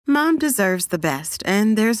Mom deserves the best,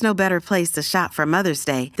 and there's no better place to shop for Mother's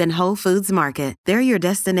Day than Whole Foods Market. They're your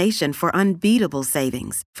destination for unbeatable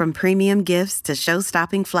savings, from premium gifts to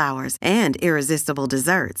show-stopping flowers and irresistible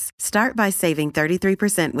desserts. Start by saving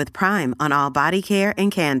 33% with Prime on all body care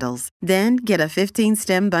and candles. Then get a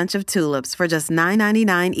 15-stem bunch of tulips for just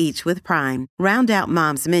 $9.99 each with Prime. Round out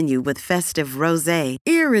Mom's menu with festive rosé,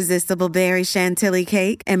 irresistible berry chantilly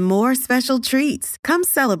cake, and more special treats. Come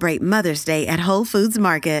celebrate Mother's Day at Whole Foods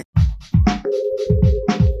Market.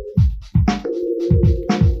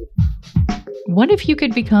 What if you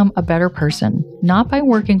could become a better person, not by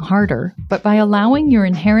working harder, but by allowing your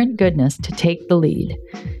inherent goodness to take the lead?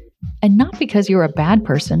 And not because you're a bad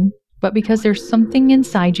person, but because there's something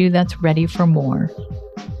inside you that's ready for more.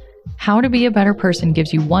 How to Be a Better Person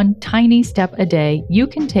gives you one tiny step a day you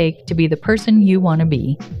can take to be the person you want to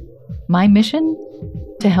be. My mission?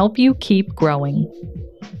 To help you keep growing.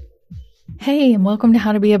 Hey, and welcome to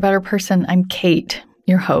How to Be a Better Person. I'm Kate,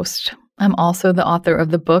 your host. I'm also the author of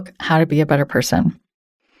the book, How to Be a Better Person.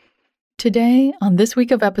 Today, on this week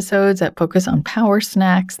of episodes that focus on power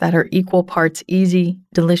snacks that are equal parts easy,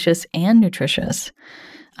 delicious, and nutritious,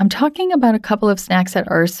 I'm talking about a couple of snacks that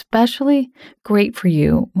are especially great for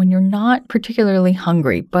you when you're not particularly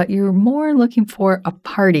hungry, but you're more looking for a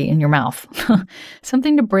party in your mouth,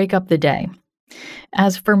 something to break up the day.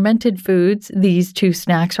 As fermented foods, these two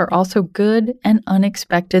snacks are also good and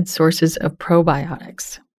unexpected sources of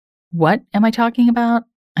probiotics. What am I talking about?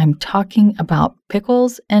 I'm talking about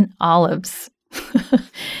pickles and olives.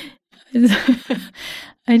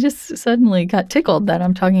 I just suddenly got tickled that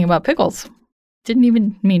I'm talking about pickles. Didn't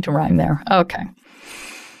even mean to rhyme there. Okay.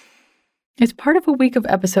 It's part of a week of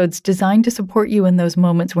episodes designed to support you in those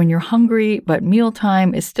moments when you're hungry, but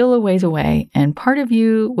mealtime is still a ways away, and part of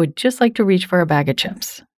you would just like to reach for a bag of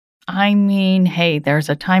chips. I mean, hey, there's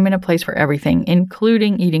a time and a place for everything,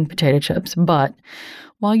 including eating potato chips, but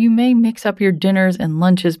while you may mix up your dinners and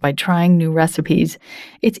lunches by trying new recipes,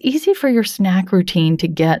 it's easy for your snack routine to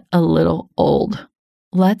get a little old.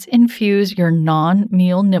 Let's infuse your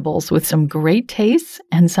non-meal nibbles with some great tastes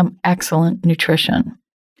and some excellent nutrition.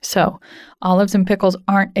 So, olives and pickles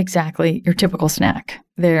aren't exactly your typical snack.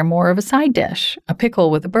 They're more of a side dish, a pickle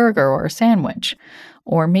with a burger or a sandwich,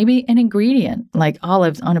 or maybe an ingredient like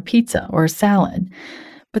olives on a pizza or a salad.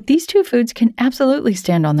 But these two foods can absolutely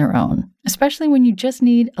stand on their own, especially when you just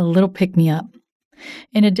need a little pick-me-up.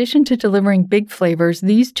 In addition to delivering big flavors,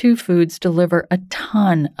 these two foods deliver a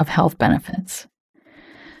ton of health benefits.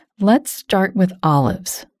 Let's start with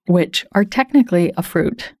olives, which are technically a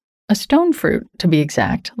fruit. A stone fruit, to be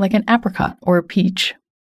exact, like an apricot or a peach.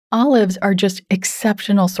 Olives are just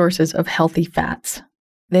exceptional sources of healthy fats.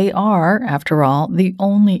 They are, after all, the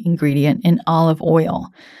only ingredient in olive oil.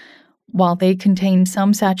 While they contain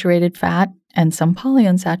some saturated fat and some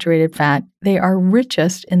polyunsaturated fat, they are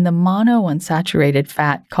richest in the monounsaturated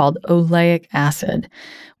fat called oleic acid,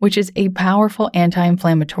 which is a powerful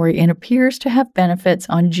anti-inflammatory and appears to have benefits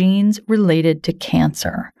on genes related to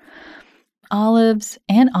cancer. Olives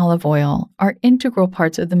and olive oil are integral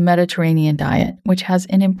parts of the Mediterranean diet, which has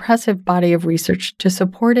an impressive body of research to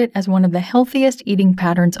support it as one of the healthiest eating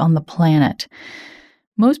patterns on the planet.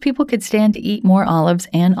 Most people could stand to eat more olives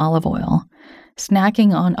and olive oil.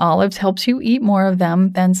 Snacking on olives helps you eat more of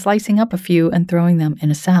them than slicing up a few and throwing them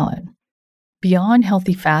in a salad. Beyond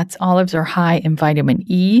healthy fats, olives are high in vitamin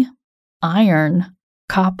E, iron,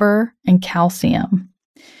 copper, and calcium.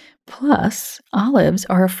 Plus, olives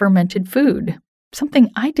are a fermented food, something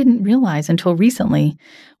I didn't realize until recently,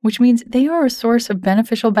 which means they are a source of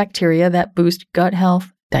beneficial bacteria that boost gut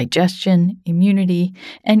health, digestion, immunity,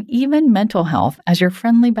 and even mental health, as your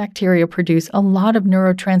friendly bacteria produce a lot of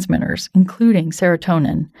neurotransmitters, including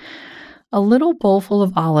serotonin. A little bowl full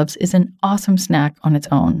of olives is an awesome snack on its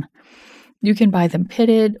own. You can buy them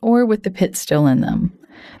pitted or with the pit still in them.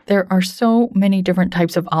 There are so many different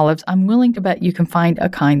types of olives, I'm willing to bet you can find a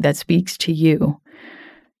kind that speaks to you.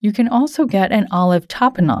 You can also get an olive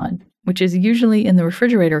tapenade, which is usually in the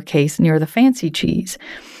refrigerator case near the fancy cheese.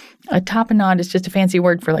 A tapenade is just a fancy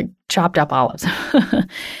word for like chopped up olives.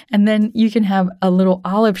 And then you can have a little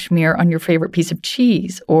olive schmear on your favorite piece of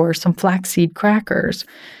cheese or some flaxseed crackers.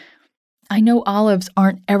 I know olives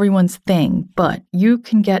aren't everyone's thing, but you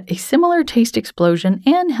can get a similar taste explosion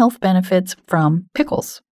and health benefits from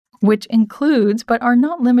pickles, which includes but are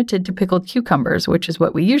not limited to pickled cucumbers, which is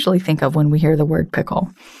what we usually think of when we hear the word pickle.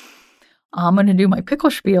 I'm going to do my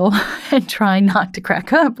pickle spiel and try not to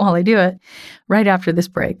crack up while I do it right after this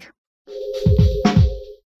break.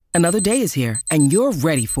 Another day is here, and you're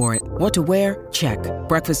ready for it. What to wear? Check.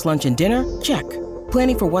 Breakfast, lunch, and dinner? Check.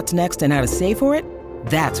 Planning for what's next and how to save for it?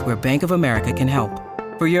 That's where Bank of America can help.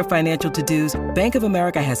 For your financial to-dos, Bank of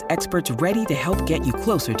America has experts ready to help get you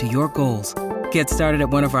closer to your goals. Get started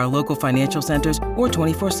at one of our local financial centers or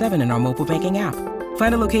 24/7 in our mobile banking app.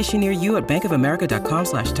 Find a location near you at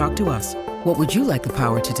bankofamerica.com/talktous. What would you like the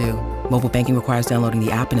power to do? Mobile banking requires downloading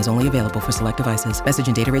the app and is only available for select devices. Message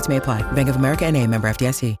and data rates may apply. Bank of America N.A., member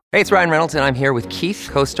FDIC. Hey, it's Ryan Reynolds, and I'm here with Keith,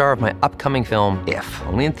 co-star of my upcoming film, If,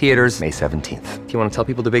 only in theaters May 17th. Do you want to tell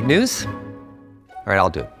people the big news? All right,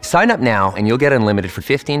 I'll do it. Sign up now and you'll get unlimited for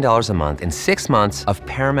 $15 a month and 6 months of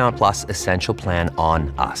Paramount Plus Essential Plan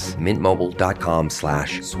on us.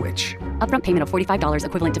 MintMobile.com/switch. Upfront payment of $45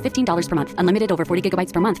 equivalent to $15 per month. Unlimited over 40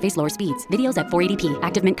 gigabytes per month. Face lower speeds. Videos at 480p.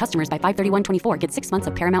 Active Mint customers by 531.24 get 6 months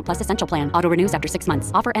of Paramount Plus Essential Plan. Auto renews after 6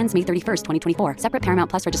 months. Offer ends May 31st, 2024. Separate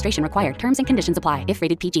Paramount Plus registration required. Terms and conditions apply if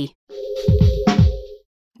rated PG.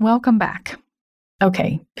 Welcome back.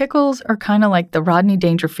 Okay, pickles are kind of like the Rodney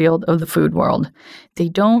Dangerfield of the food world. They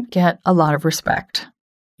don't get a lot of respect.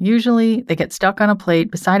 Usually, they get stuck on a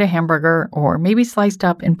plate beside a hamburger or maybe sliced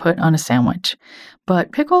up and put on a sandwich.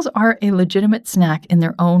 But pickles are a legitimate snack in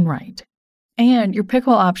their own right. And your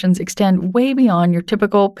pickle options extend way beyond your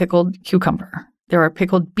typical pickled cucumber. There are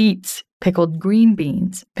pickled beets, pickled green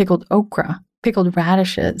beans, pickled okra, pickled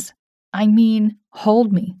radishes. I mean,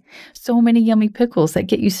 hold me. So many yummy pickles that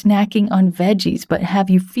get you snacking on veggies but have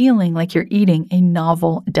you feeling like you're eating a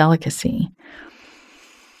novel delicacy.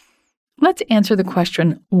 Let's answer the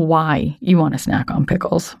question why you want to snack on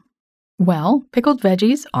pickles. Well, pickled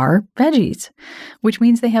veggies are veggies, which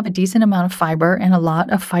means they have a decent amount of fiber and a lot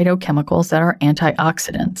of phytochemicals that are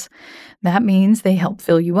antioxidants. That means they help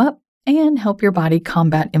fill you up and help your body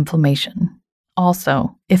combat inflammation.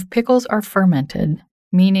 Also, if pickles are fermented,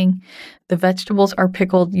 meaning the vegetables are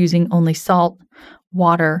pickled using only salt,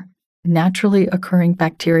 water, naturally occurring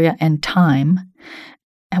bacteria, and thyme.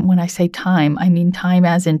 And when I say thyme, I mean thyme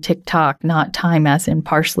as in TikTok, not thyme as in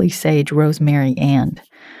parsley, sage, rosemary, and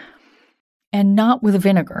not with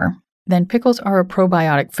vinegar, then pickles are a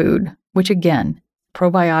probiotic food, which again,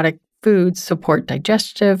 probiotic foods support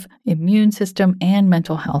digestive, immune system, and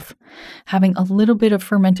mental health. Having a little bit of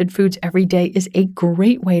fermented foods every day is a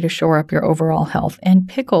great way to shore up your overall health, and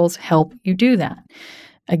pickles help you do that.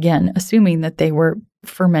 Again, assuming that they were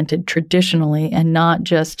fermented traditionally and not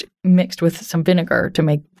just mixed with some vinegar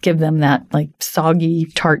to give them that soggy,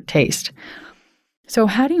 tart taste. So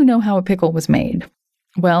how do you know how a pickle was made?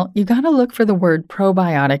 Well, you got to look for the word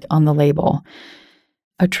probiotic on the label.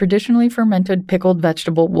 A traditionally fermented pickled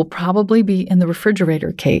vegetable will probably be in the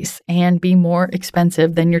refrigerator case and be more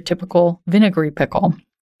expensive than your typical vinegary pickle.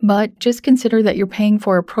 But just consider that you're paying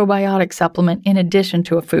for a probiotic supplement in addition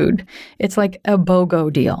to a food. It's like a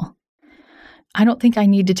BOGO deal. I don't think I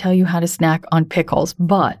need to tell you how to snack on pickles,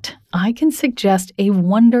 but I can suggest a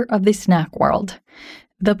wonder of the snack world,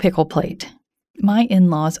 the pickle plate. My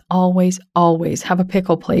in-laws always have a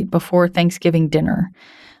pickle plate before Thanksgiving dinner.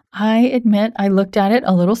 I admit I looked at it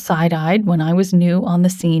a little side-eyed when I was new on the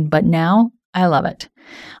scene, but now I love it.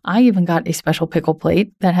 I even got a special pickle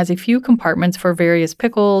plate that has a few compartments for various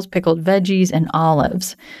pickles, pickled veggies, and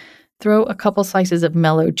olives. Throw a couple slices of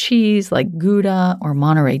mellow cheese like Gouda or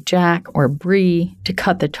Monterey Jack or Brie to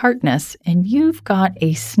cut the tartness, and you've got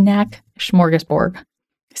a snack smorgasbord.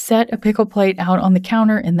 Set a pickle plate out on the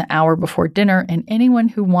counter in the hour before dinner, and anyone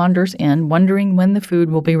who wanders in wondering when the food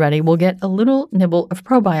will be ready will get a little nibble of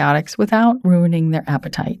probiotics without ruining their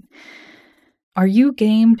appetite. Are you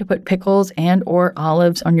game to put pickles and or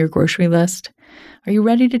olives on your grocery list? Are you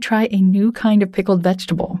ready to try a new kind of pickled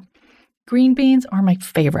vegetable? Green beans are my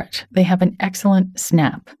favorite. They have an excellent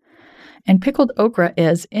snap. And pickled okra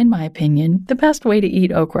is, in my opinion, the best way to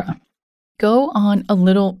eat okra. Go on a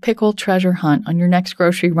little pickle treasure hunt on your next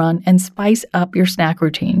grocery run and spice up your snack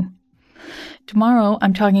routine. Tomorrow,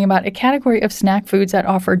 I'm talking about a category of snack foods that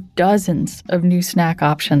offer dozens of new snack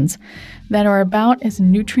options that are about as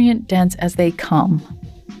nutrient-dense as they come.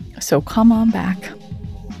 So come on back.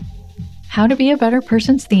 How to Be a Better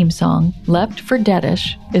Person's theme song, Left for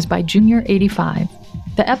Deadish, is by Junior85.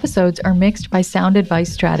 The episodes are mixed by Sound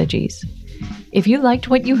Advice Strategies. If you liked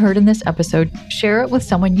what you heard in this episode, share it with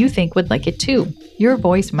someone you think would like it too. Your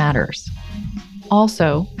voice matters.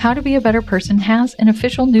 Also, How to Be a Better Person has an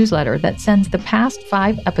official newsletter that sends the past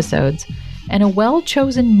 5 episodes and a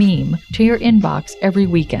well-chosen meme to your inbox every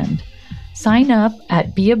weekend. Sign up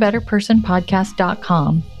at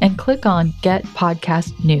beabetterpersonpodcast.com and click on Get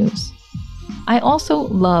Podcast News. I also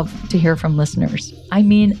love to hear from listeners. I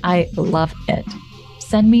mean, I love it.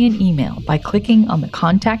 Send me an email by clicking on the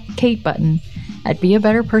Contact Kate button at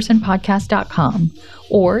beabetterpersonpodcast.com,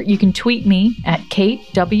 or you can tweet me at Kate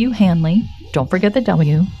W. Hanley, don't forget the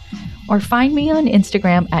W, or find me on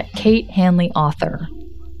Instagram at Kate Hanley Author.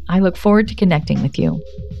 I look forward to connecting with you.